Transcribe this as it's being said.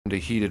To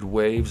Heated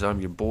Waves.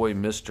 I'm your boy,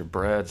 Mr.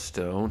 Brad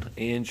Stone,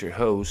 and your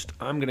host.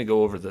 I'm going to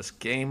go over this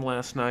game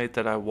last night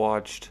that I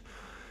watched,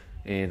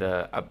 and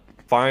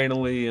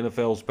finally,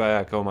 NFL's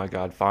back. Oh my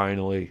God,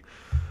 finally.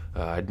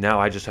 Now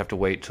I just have to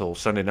wait till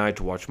Sunday night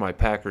to watch my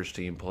Packers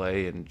team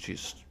play and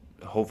just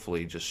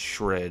hopefully just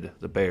shred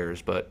the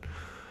Bears. But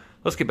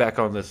let's get back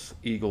on this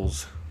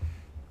Eagles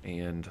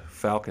and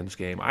Falcons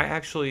game. I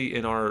actually,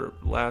 in our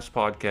last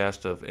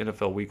podcast of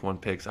NFL Week 1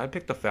 picks, I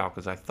picked the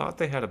Falcons. I thought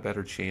they had a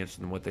better chance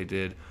than what they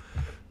did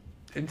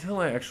until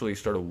I actually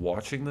started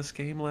watching this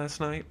game last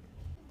night.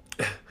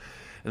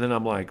 And then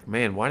I'm like,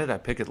 man, why did I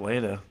pick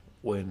Atlanta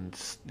when,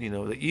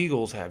 the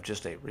Eagles have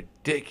just a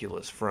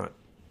ridiculous front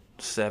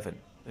seven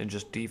and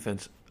just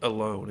defense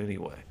alone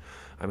anyway.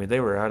 I mean,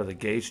 they were out of the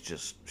gates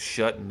just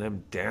shutting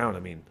them down. I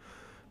mean,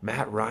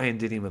 Matt Ryan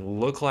didn't even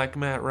look like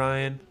Matt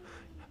Ryan.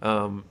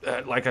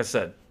 Like I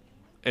said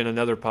in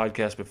another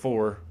podcast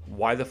before,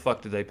 why the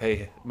fuck did they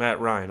pay Matt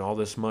Ryan all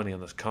this money on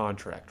this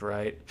contract,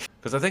 right?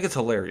 Because I think it's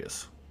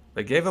hilarious.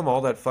 They gave him all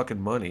that fucking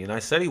money, and I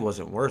said he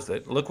wasn't worth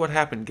it. Look what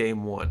happened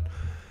game one.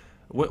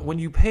 When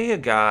you pay a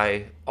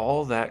guy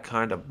all that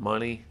kind of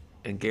money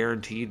and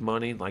guaranteed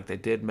money like they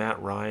did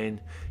Matt Ryan,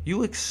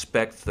 you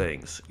expect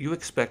things. You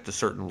expect a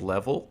certain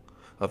level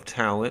of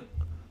talent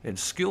and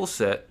skill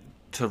set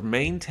to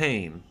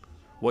maintain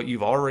what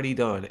you've already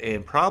done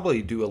and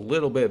probably do a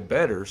little bit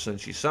better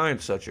since you signed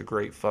such a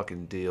great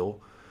fucking deal.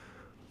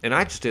 And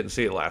I just didn't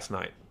see it last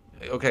night.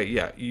 Okay,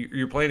 yeah,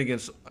 you're playing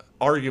against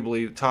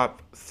arguably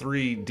top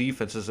 3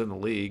 defenses in the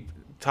league,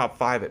 top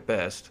 5 at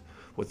best,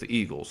 with the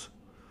Eagles.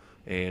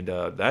 And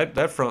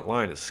that front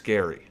line is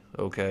scary,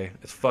 okay?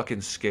 It's fucking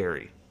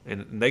scary.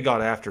 And they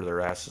got after their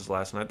asses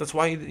last night. That's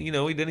why, he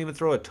didn't even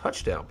throw a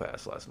touchdown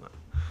pass last night.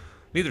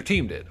 Neither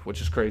team did,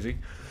 which is crazy.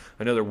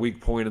 Another weak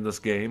point in this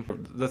game.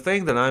 The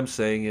thing that I'm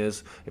saying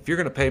is, if you're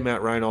going to pay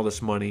Matt Ryan all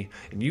this money,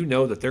 and you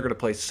know that they're going to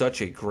play such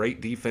a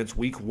great defense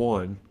week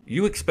 1,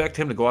 you expect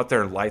him to go out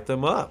there and light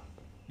them up.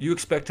 You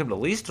expect him to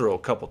at least throw a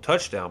couple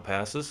touchdown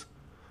passes.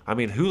 I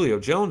mean, Julio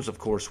Jones, of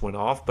course, went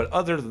off, but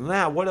other than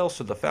that, what else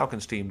did the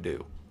Falcons team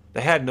do?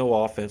 They had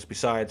no offense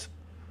besides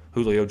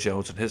Julio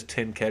Jones and his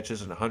 10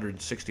 catches and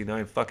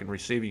 169 fucking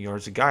receiving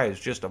yards. The guy is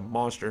just a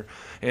monster.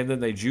 And then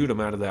they jewed him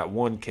out of that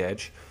one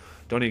catch.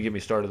 Don't even get me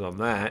started on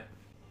that.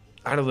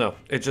 I don't know.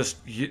 It just,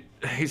 you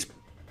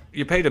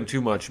paid him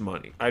too much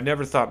money. I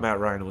never thought Matt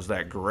Ryan was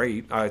that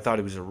great. I thought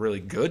he was a really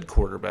good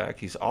quarterback.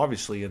 He's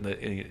obviously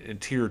in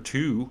tier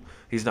 2.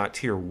 He's not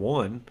tier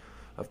 1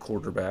 of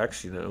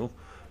quarterbacks,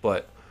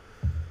 But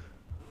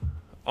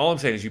all I'm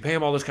saying is you pay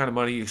him all this kind of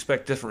money, you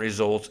expect different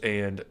results,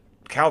 and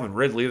Calvin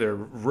Ridley, their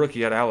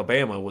rookie out of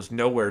Alabama, was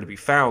nowhere to be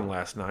found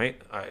last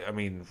night. I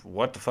mean,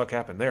 what the fuck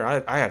happened there?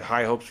 I had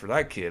high hopes for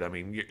that kid. I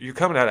mean, you're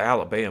coming out of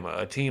Alabama,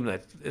 a team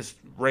that is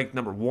ranked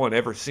number 1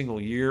 every single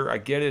year. I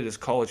get it, it's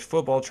college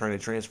football, trying to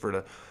transfer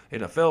to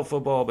NFL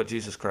football, but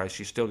Jesus Christ,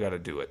 you still got to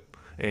do it.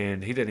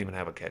 And he didn't even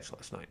have a catch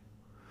last night.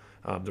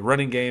 The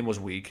running game was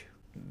weak.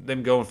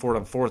 Them going for it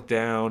on 4th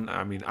down,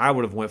 I mean, I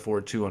would have went for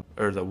it too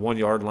or the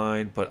 1-yard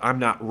line, but I'm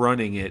not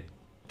running it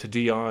to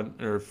Dion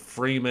or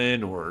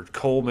Freeman or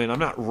Coleman. I'm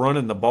not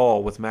running the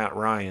ball with Matt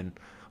Ryan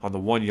on the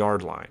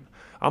 1-yard line.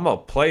 I'm going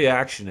to play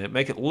action it,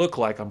 make it look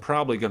like I'm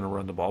probably going to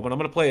run the ball, but I'm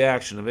going to play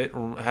action of it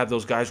and have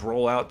those guys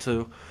roll out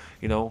to,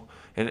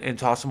 and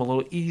toss him a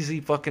little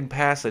easy fucking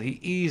pass that he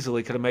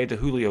easily could have made to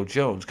Julio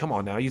Jones. Come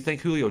on now. You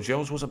think Julio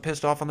Jones wasn't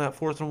pissed off on that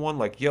 4th and 1?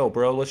 Like, yo,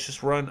 bro, let's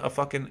just run a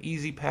fucking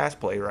easy pass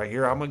play right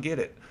here. I'm going to get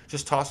it.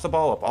 Just toss the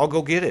ball up. I'll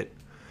go get it.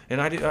 And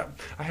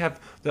I have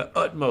the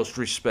utmost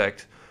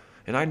respect.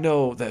 And I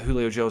know that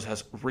Julio Jones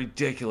has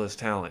ridiculous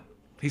talent.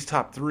 He's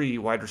top 3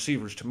 wide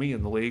receivers to me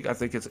in the league. I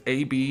think it's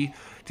AB,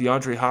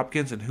 DeAndre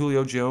Hopkins, and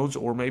Julio Jones,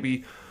 or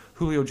maybe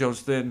Julio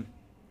Jones then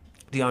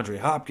DeAndre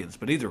Hopkins.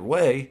 But either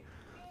way,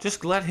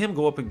 just let him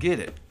go up and get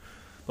it.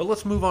 But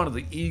let's move on to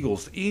the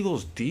Eagles. The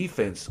Eagles'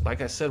 defense,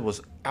 like I said,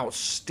 was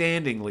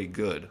outstandingly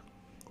good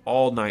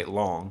all night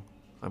long.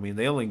 I mean,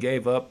 they only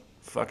gave up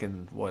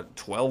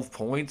 12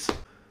 points?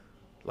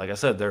 Like I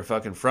said, their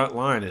fucking front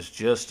line is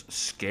just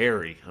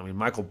scary. I mean,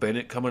 Michael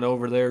Bennett coming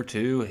over there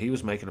too. He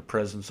was making a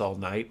presence all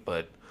night,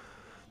 but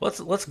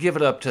let's give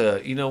it up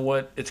to, you know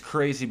what? It's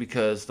crazy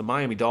because the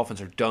Miami Dolphins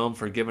are dumb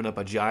for giving up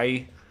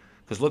Ajayi.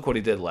 Because look what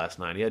he did last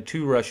night. He had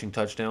 2 rushing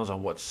touchdowns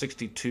on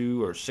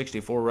 62 or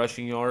 64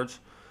 rushing yards.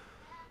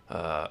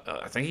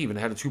 I think he even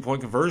had a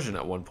 2-point conversion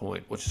at one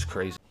point, which is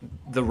crazy.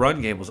 The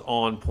run game was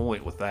on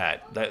point with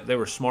that. They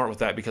were smart with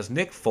that because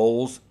Nick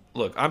Foles.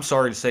 Look, I'm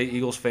sorry to say,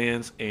 Eagles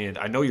fans, and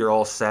I know you're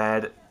all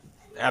sad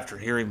after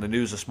hearing the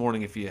news this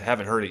morning if you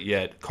haven't heard it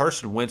yet.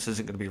 Carson Wentz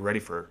isn't going to be ready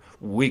for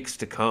weeks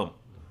to come.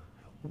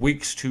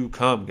 Weeks to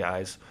come,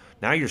 guys.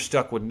 Now you're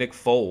stuck with Nick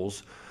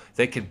Foles.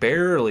 They could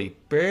barely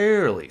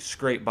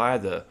scrape by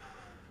the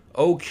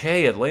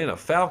okay Atlanta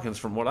Falcons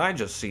from what I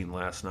just seen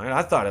last night.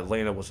 I thought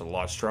Atlanta was a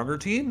lot stronger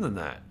team than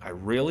that. I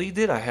really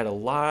did. I had a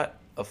lot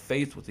of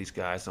faith with these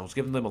guys, and I was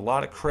giving them a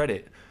lot of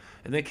credit.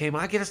 And they came,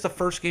 I get it's the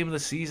first game of the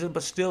season,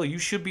 but still, you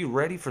should be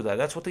ready for that.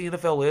 That's what the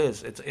NFL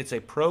is. It's a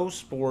pro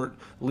sport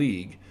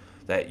league.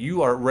 that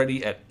you are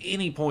ready at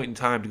any point in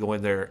time to go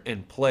in there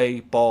and play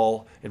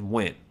ball and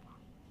win,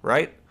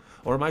 right?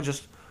 Or am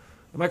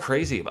I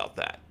crazy about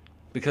that?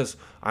 Because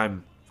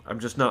I'm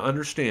just not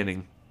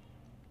understanding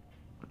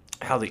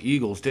how the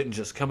Eagles didn't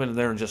just come in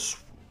there and just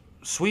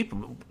sweep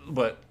them.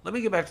 But let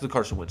me get back to the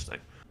Carson Wentz thing.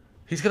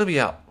 He's going to be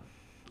out.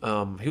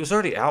 He was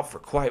already out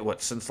for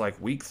since like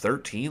week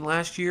 13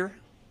 last year,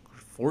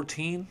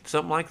 14,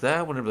 something like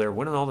that. Whenever they were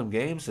winning all them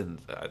games, and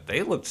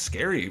they looked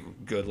scary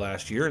good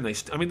last year. And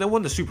they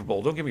won the Super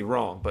Bowl. Don't get me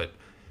wrong, but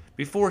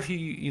before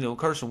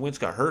Carson Wentz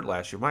got hurt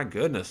last year, my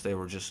goodness, they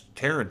were just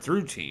tearing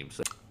through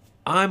teams.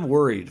 I'm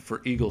worried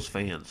for Eagles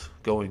fans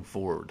going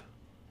forward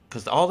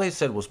because all they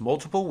said was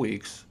multiple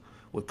weeks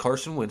with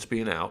Carson Wentz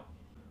being out.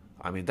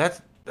 I mean,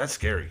 that's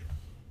scary.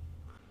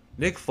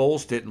 Nick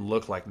Foles didn't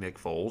look like Nick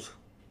Foles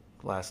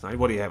last night.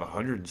 What do you have,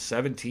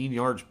 117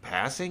 yards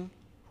passing?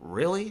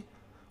 Really?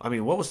 I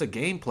mean, what was the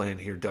game plan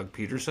here, Doug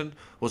Peterson?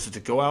 Was it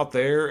to go out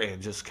there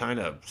and just kind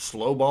of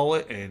slow ball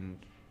it and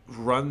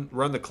run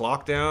the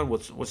clock down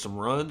with some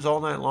runs all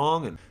night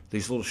long and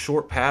these little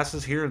short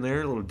passes here and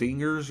there, little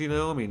dingers,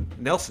 I mean,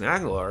 Nelson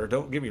Aguilar,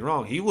 don't get me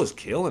wrong, he was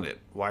killing it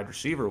wide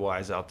receiver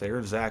wise out there,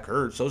 and Zach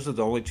Ertz. Those are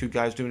the only two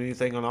guys doing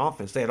anything on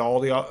offense. They had all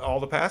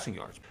the passing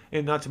yards.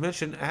 And not to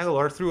mention,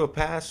 Aguilar threw a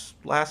pass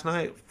last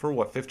night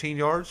for 15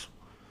 yards?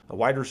 A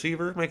wide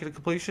receiver making a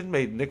completion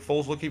made Nick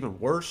Foles look even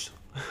worse.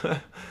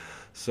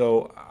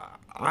 So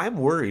I'm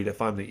worried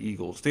if I'm the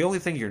Eagles. The only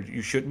thing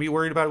you shouldn't be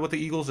worried about with the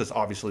Eagles is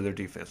obviously their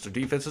defense. Their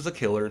defense is a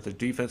killer. Their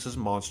defense is a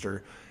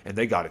monster, and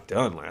they got it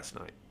done last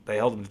night. They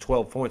held them to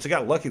 12 points. They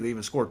got lucky they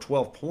even scored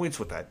 12 points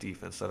with that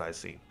defense that I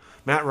seen.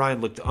 Matt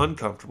Ryan looked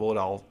uncomfortable at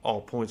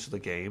all points of the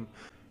game.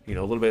 A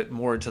little bit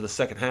more into the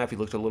second half, he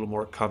looked a little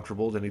more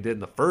comfortable than he did in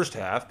the first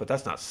half, but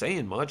that's not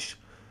saying much.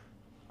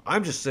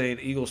 I'm just saying,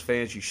 Eagles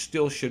fans, you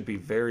still should be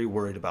very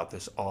worried about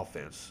this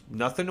offense.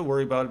 Nothing to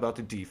worry about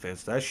the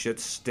defense. That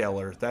shit's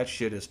stellar. That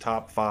shit is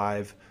top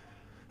 5.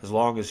 As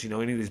long as,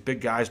 any of these big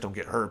guys don't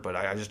get hurt. But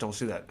I just don't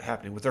see that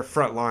happening. With their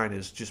front line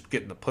is just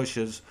getting the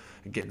pushes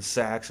and getting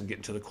sacks and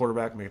getting to the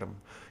quarterback, making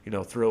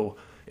them, throw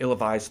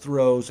ill-advised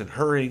throws and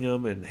hurrying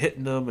them and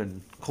hitting them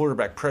and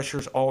quarterback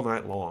pressures all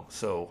night long.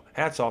 So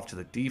hats off to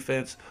the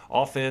defense.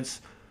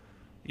 Offense,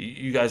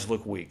 you guys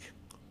look weak.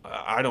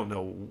 I don't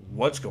know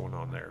what's going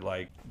on there.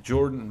 Like,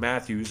 Jordan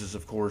Matthews is,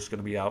 of course, going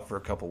to be out for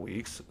a couple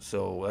weeks.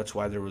 So that's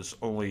why there was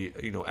only,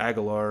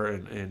 Aguilar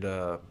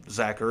and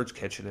Zach Ertz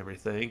catching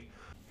everything.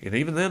 And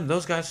even then,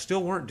 those guys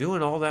still weren't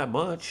doing all that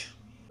much.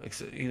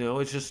 It's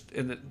just,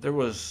 and there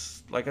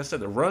was, like I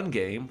said, the run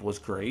game was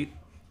great.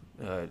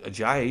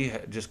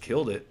 Ajayi just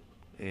killed it.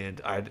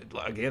 And I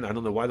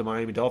don't know why the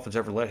Miami Dolphins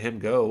ever let him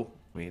go.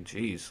 I mean,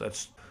 geez,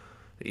 that's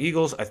the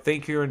Eagles. I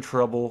think you're in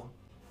trouble,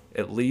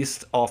 at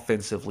least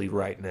offensively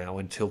right now,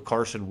 until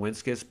Carson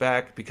Wentz gets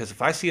back. Because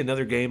if I see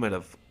another game out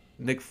of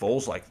Nick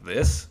Foles like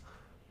this,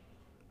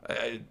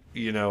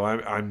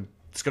 I'm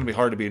it's going to be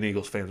hard to be an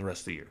Eagles fan the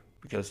rest of the year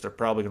because they're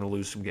probably going to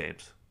lose some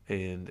games.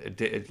 And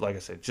it, like I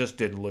said, just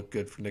didn't look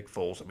good for Nick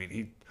Foles. I mean,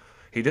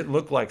 he didn't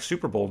look like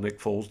Super Bowl Nick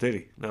Foles, did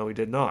he? No, he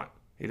did not.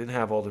 He didn't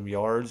have all them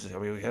yards. I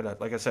mean, we had,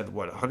 like I said,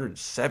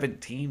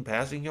 117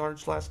 passing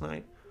yards last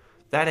night?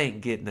 That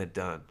ain't getting it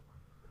done.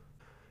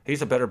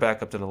 He's a better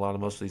backup than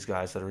most of these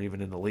guys that are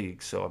even in the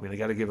league. So, I mean, I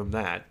got to give him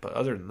that. But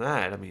other than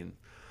that, I mean,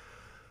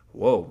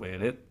 whoa,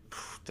 man, it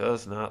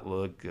does not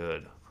look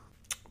good.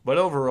 But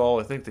overall,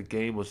 I think the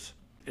game was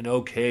an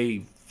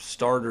okay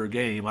starter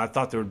game. I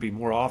thought there would be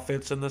more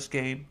offense in this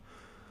game.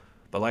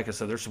 But like I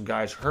said, there's some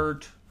guys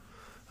hurt.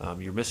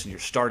 You're missing your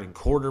starting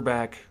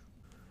quarterback.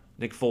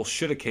 Nick Foles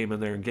should have came in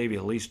there and gave you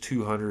at least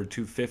 200,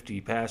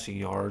 250 passing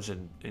yards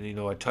and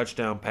a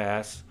touchdown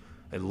pass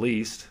at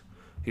least.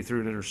 He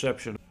threw an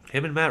interception.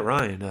 Him and Matt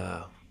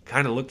Ryan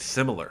kind of looked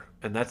similar,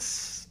 and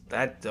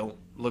that don't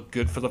look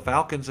good for the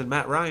Falcons and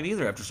Matt Ryan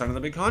either after signing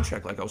the big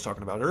contract like I was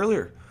talking about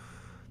earlier.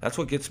 That's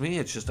what gets me.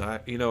 It's just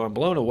I'm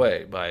blown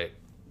away by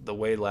the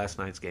way last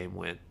night's game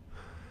went.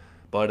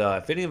 But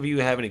if any of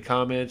you have any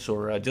comments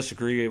or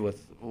disagree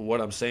with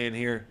what I'm saying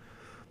here,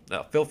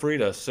 feel free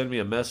to send me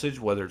a message,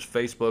 whether it's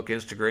Facebook,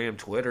 Instagram,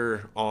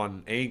 Twitter,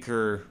 on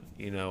Anchor.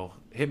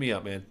 Hit me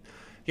up, man.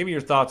 Give me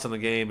your thoughts on the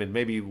game and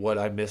maybe what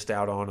I missed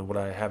out on and what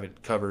I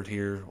haven't covered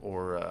here,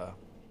 or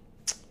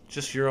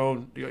just your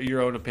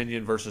own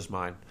opinion versus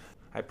mine.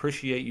 I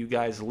appreciate you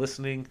guys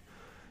listening,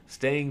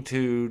 staying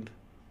tuned,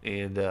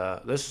 and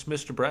this is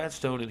Mr.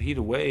 Bradstone and Heat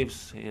of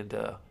Waves, and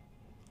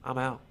I'm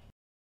out.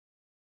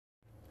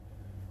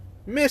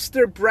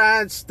 Mr.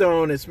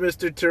 Bradstone, it's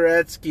Mr.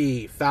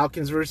 Turetsky.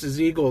 Falcons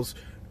versus Eagles.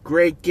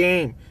 Great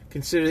game.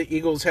 Consider the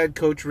Eagles head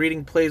coach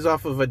reading plays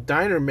off of a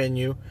diner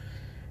menu.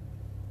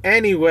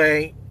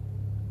 Anyway,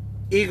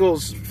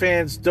 Eagles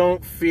fans,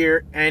 don't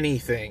fear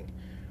anything.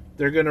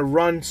 They're going to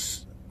run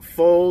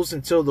Foles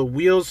until the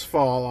wheels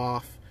fall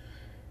off.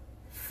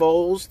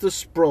 Foles to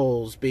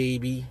Sproles,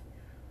 baby.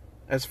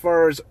 As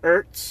far as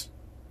Ertz,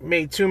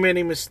 made too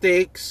many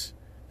mistakes.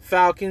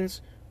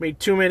 Falcons made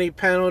too many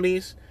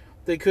penalties.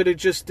 They could have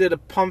just did a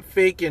pump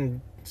fake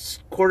and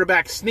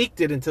quarterback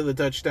sneaked it into the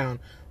touchdown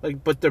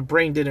but their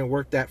brain didn't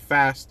work that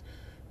fast.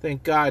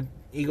 Thank God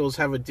Eagles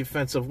have a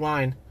defensive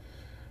line.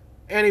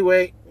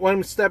 Anyway,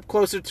 one step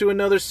closer to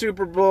another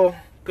Super Bowl.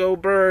 Go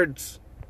Birds.